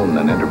better known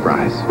than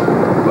Enterprise,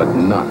 but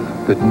none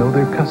that know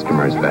their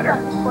customers better.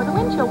 For the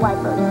windshield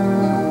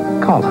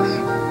wipers. Call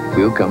us.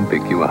 We'll come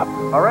pick you up.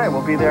 All right,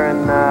 we'll be there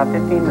in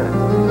 15 minutes.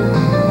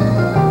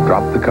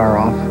 Drop the car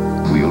off,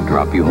 we'll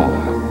drop you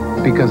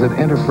home. Because at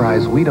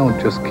Enterprise, we don't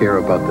just care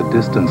about the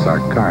distance our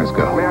cars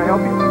go. May I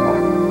help you?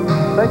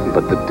 Thank you.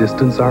 But the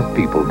distance our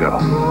people go.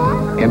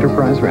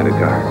 Enterprise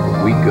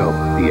Rent-A-Car. We go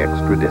the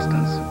extra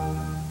distance.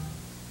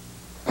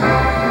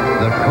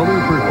 The Color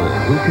Purple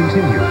will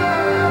continue.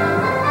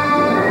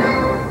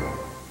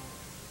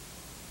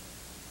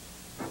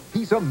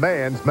 He's a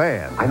man's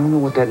man. I don't know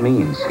what that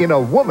means. In a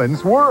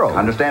woman's world.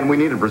 Understand we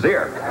need a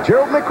brassiere.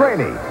 Gerald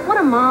McCraney. What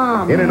a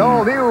mom. In an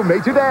all-new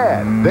Major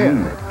Dad.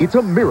 Then, it's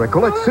a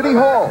miracle at City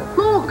Hall.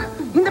 Look,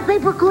 in the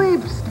paper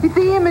clips, it's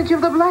the image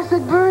of the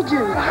Blessed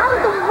Virgin. How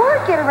did the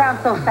word get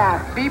around so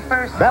fast?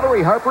 Beepers.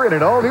 Valerie Harper in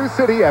an all-new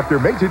City after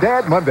Major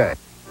Dad Monday.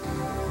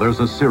 There's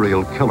a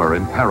serial killer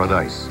in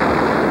paradise.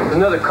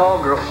 Another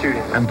call girl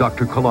shooting. And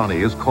Dr.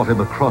 Kalani is caught in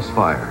the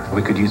crossfire.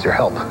 We could use your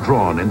help.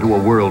 Drawn into a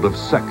world of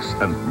sex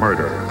and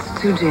murder.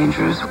 It's too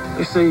dangerous.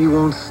 They say you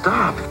won't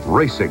stop.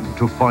 Racing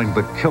to find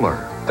the killer.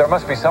 There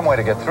must be some way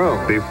to get through.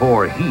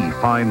 Before he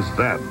finds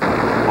them.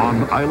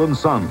 On Island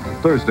Sun,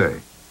 Thursday.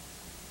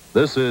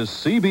 This is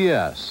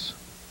CBS.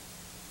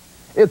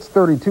 It's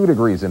 32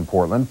 degrees in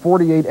Portland,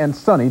 48 and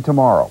sunny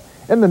tomorrow.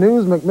 In the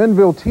news,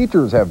 McMinnville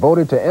teachers have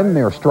voted to end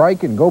their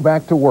strike and go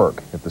back to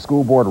work. If the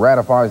school board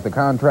ratifies the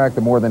contract,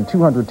 the more than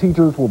 200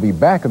 teachers will be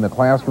back in the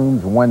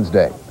classrooms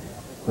Wednesday.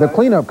 The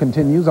cleanup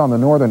continues on the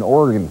northern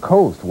Oregon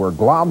coast, where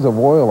globs of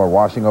oil are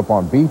washing up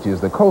on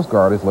beaches. The Coast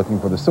Guard is looking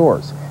for the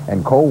source.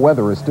 And cold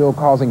weather is still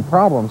causing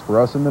problems for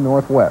us in the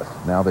Northwest.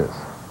 Now this.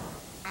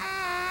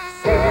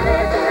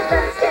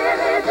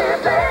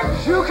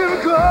 You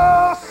can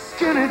go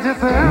skinny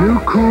New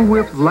Cool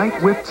Whip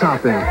Light Whip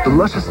Topping. The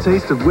luscious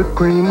taste of whipped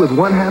cream with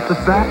 1/2 the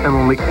fat and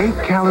only 8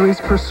 calories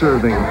per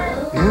serving.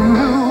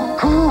 New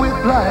Cool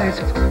Whip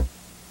Light.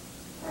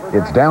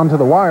 It's down to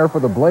the wire for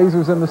the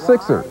Blazers and the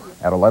Sixers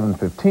at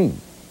 11:15.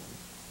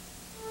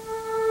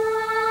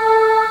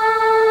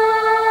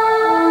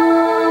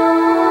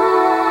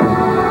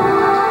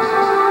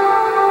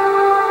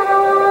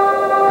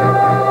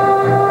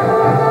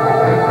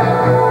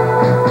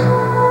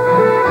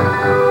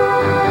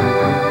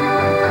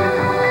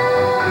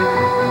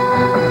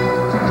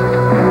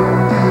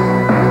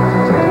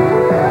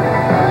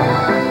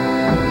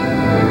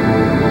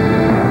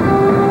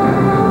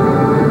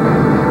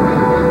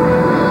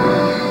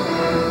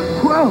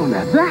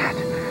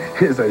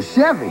 Is a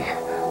Chevy.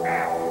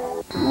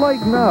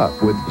 Lighten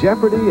up with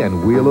Jeopardy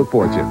and Wheel of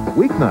Fortune.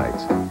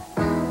 Weeknights.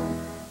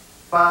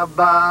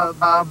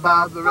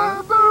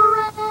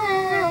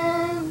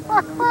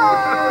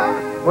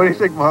 What do you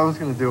think Mom's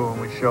going to do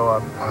when we show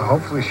up?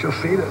 Hopefully she'll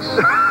feed us.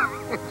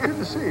 Good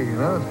to see you,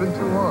 It's been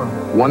too long.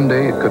 One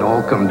day it could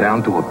all come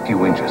down to a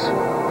few inches.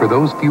 For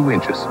those few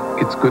inches,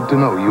 it's good to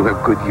know you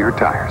have Goodyear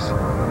tires.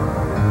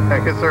 I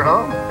guess they're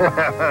home.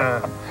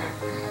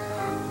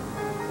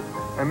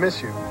 I miss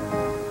you.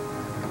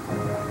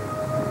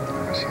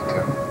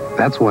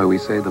 That's why we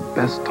say the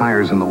best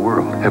tires in the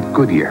world have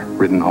Goodyear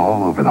written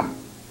all over them.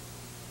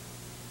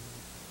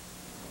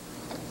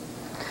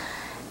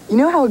 You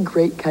know how a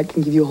great cut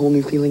can give you a whole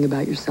new feeling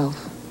about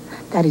yourself?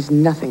 That is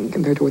nothing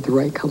compared to what the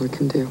right color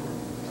can do.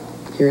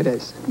 Here it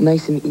is,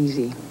 nice and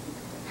easy.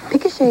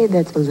 Pick a shade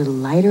that's a little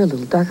lighter, a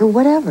little darker,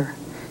 whatever.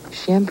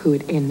 Shampoo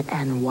it in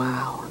and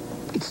wow,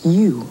 it's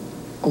you,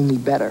 only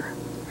better.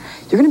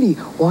 You're gonna be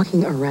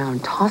walking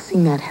around,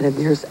 tossing that head of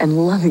yours and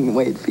loving the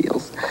way it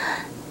feels.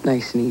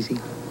 Nice and easy.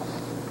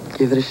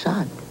 Give it a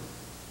shot.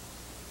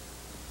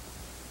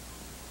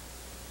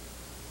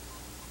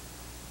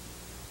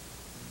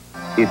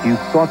 If you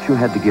thought you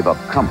had to give up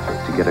comfort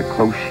to get a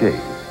close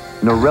shave,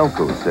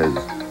 Norelco says,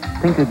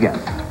 think again.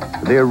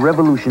 Their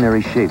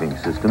revolutionary shaving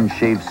system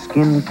shaves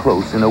skin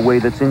close in a way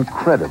that's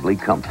incredibly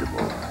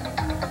comfortable.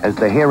 As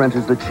the hair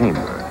enters the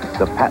chamber,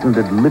 the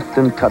patented lift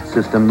and cut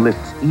system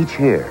lifts each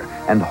hair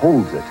and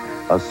holds it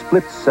a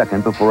split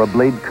second before a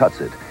blade cuts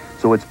it,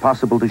 so it's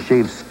possible to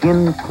shave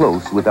skin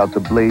close without the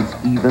blades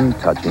even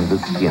touching the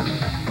skin.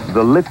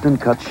 The lift and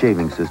cut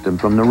shaving system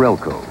from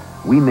Norelco.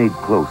 We made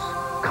close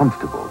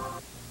comfortable.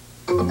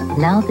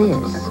 Now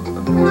this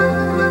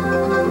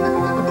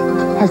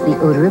has the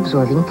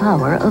odor-absorbing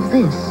power of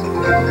this.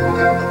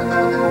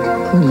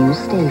 New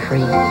Stay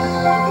Free.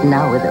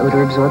 Now with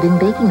odor-absorbing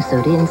baking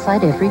soda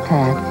inside every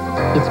pad.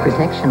 It's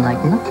protection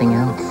like nothing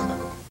else.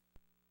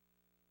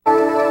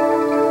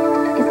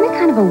 Isn't it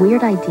kind of a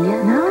weird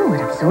idea? No, it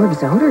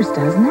absorbs odors,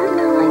 doesn't it?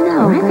 No, I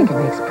know. I think it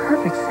makes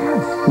perfect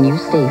sense. New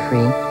Stay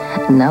Free.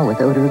 Now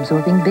with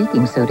odor-absorbing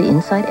baking soda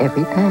inside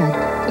every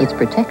pad. It's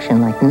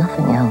protection like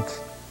nothing else.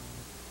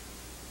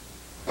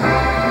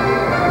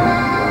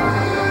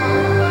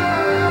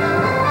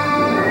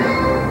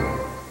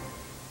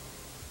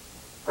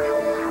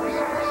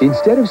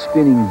 Instead of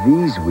spinning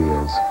these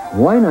wheels,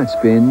 why not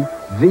spin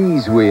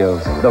these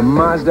wheels? The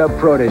Mazda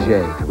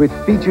Protege, with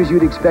features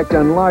you'd expect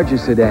on larger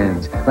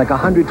sedans, like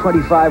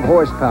 125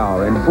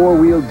 horsepower and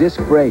 4-wheel disc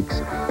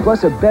brakes,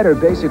 plus a better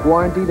basic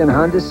warranty than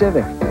Honda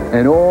Civic,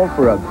 and all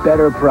for a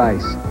better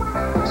price.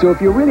 So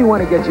if you really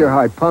want to get your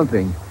heart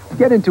pumping,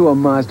 get into a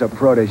Mazda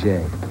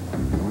Protege.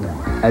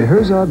 At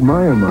Herzog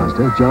Meyer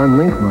Mazda, John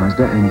Link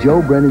Mazda, and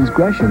Joe Brennan's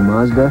Gresham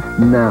Mazda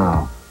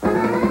now.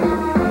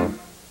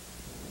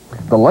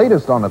 The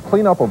latest on the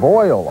cleanup of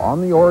oil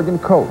on the Oregon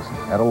coast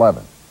at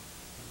 11.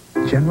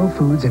 General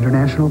Foods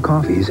International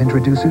Coffees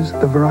introduces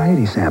the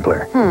Variety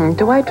Sampler.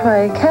 Do I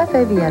try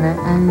Cafe Vienna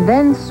and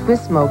then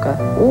Swiss Mocha?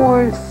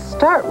 Or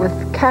start with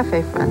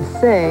Cafe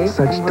Francais?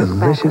 Such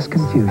delicious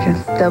confusion.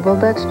 It's double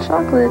Dutch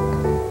chocolate,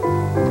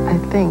 I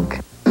think.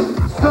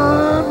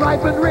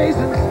 Sun-ripened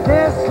raisins,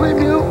 Nestle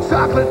milk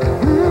chocolate.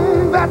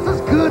 That's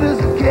as good as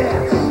it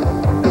gets.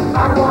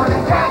 I want to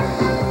catch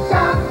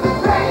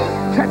some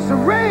raisins. Catch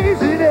some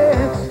raisins.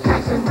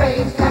 Catch some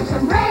raisins. Catch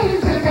some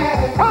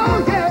raisins.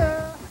 Oh,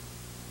 yeah.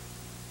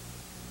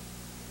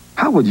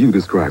 How would you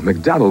describe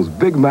McDonald's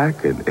Big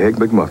Mac and Egg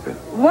McMuffin?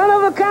 One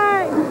of a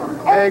kind.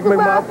 Egg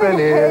McMuffin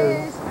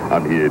is.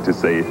 I'm here to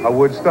say I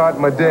would start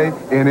my day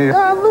in it.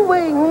 All the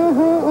way.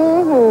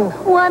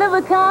 One of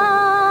a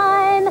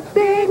kind.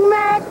 Big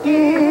Mac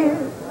is.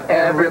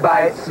 Every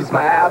bite suits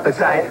my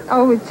appetite.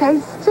 Oh, it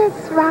tastes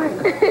just right.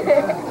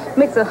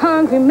 Makes a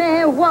hungry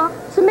man walk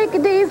to make a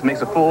day's.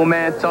 Makes a full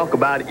man talk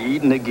about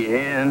eating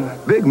again.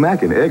 Big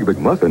Mac and Egg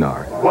McMuffin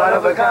are One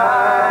of a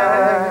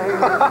kind.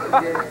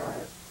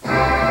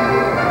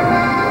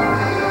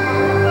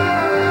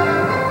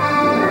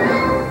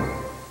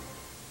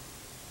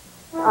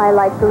 I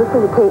like to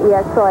listen to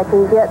KES so I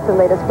can get the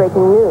latest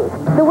breaking news.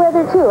 The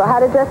weather, too. How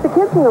to dress the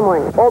kids in the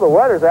morning. Oh, the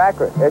weather's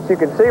accurate. As you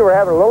can see, we're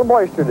having a little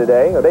moisture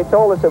today. They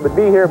told us it would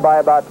be here by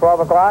about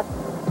 12 o'clock.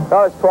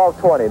 Oh, it's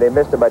 12:20. They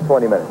missed it by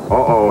 20 minutes.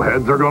 Uh-oh,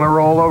 heads are going to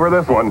roll over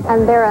this one.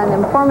 And they're an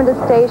informative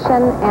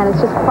station, and it's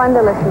just fun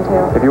to listen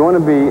to. If you want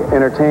to be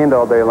entertained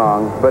all day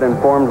long, but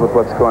informed with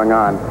what's going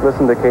on,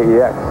 listen to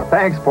KEX.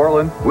 Thanks,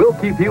 Portland. We'll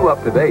keep you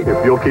up to date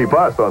if you'll keep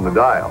us on the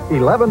dial.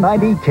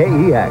 1190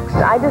 KEX.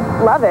 I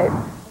just love it.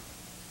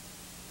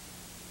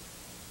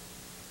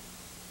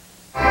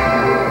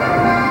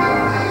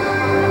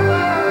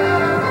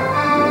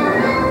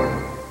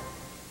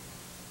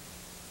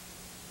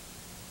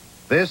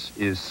 This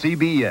is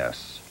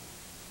CBS.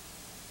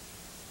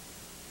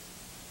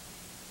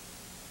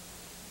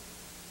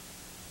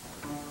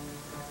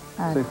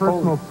 Say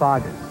personal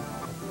sagas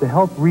to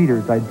help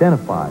readers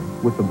identify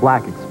with the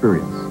black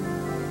experience.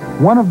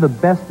 One of the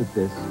best at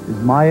this is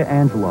Maya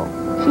Angelou.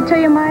 She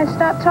tell you Maya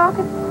stop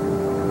talking?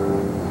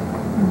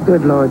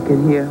 Good Lord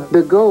can hear her.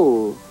 The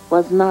goal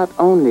was not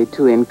only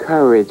to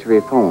encourage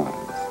reforms,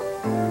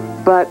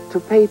 but to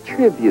pay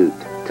tribute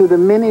to the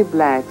many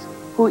blacks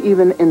who,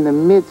 even in the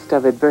midst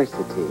of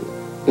adversity,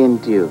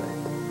 endured.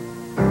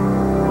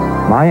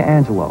 Maya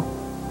Angelou,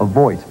 a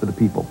voice for the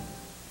people.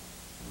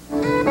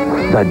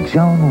 The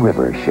Joan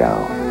Rivers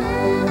Show.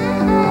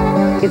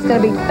 It's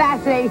going to be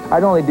fascinating.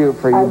 I'd only do it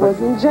for you. I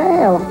was in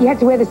jail. You have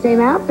to wear the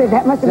same outfit.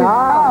 That must have been...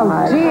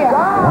 Oh, dear.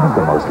 One of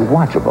the most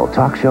watchable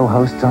talk show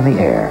hosts on the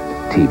air,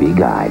 TV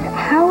Guide.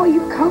 How are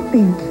you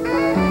coping?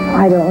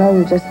 I don't know,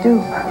 you just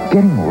do.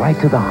 Getting right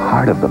to the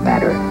heart of the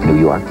matter, New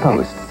York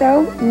Post.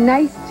 So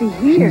nice to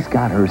hear. She's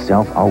got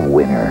herself a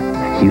winner.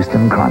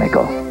 Houston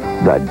Chronicle.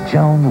 The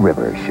Joan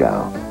Rivers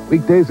Show.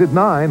 Weekdays at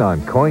 9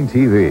 on KOIN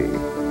TV.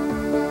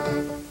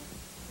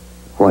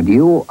 What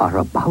you are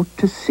about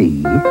to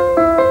see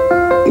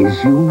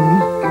is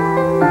unique.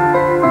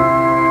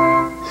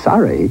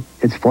 Sorry,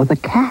 it's for the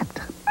cat.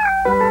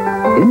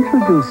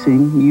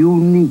 Introducing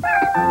Unique,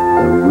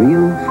 the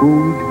real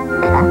food,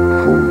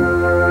 cat food.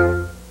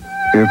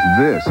 If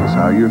this is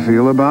how you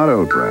feel about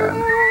oat bran,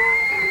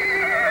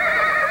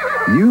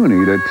 you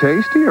need a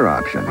tastier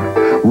option.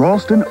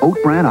 Ralston Oat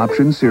Bran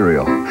Options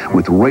cereal.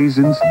 With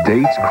raisins,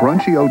 dates,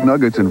 crunchy oat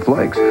nuggets, and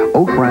flakes,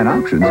 Oat Bran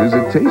Options is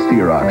a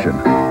tastier option.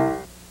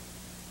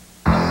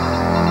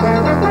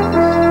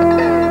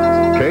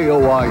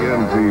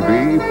 KOIN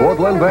TV,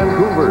 Portland,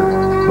 Vancouver.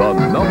 The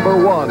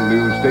 #1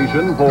 news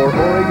station for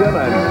Oregon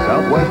and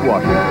Southwest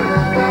Washington.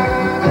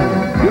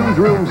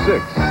 Newsroom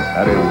 6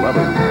 at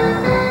 11.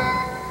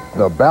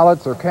 The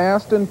ballots are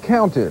cast and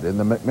counted in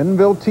the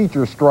McMinnville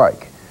teacher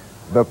strike.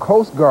 The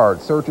Coast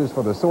Guard searches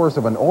for the source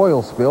of an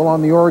oil spill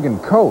on the Oregon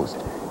coast,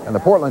 and the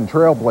Portland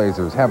Trail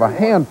Blazers have a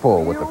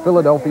handful with the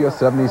Philadelphia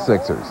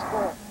 76ers.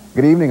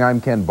 Good evening,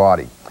 I'm Ken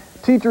Boddie.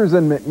 Teachers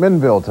in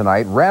McMinnville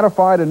tonight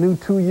ratified a new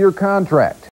 2-year contract.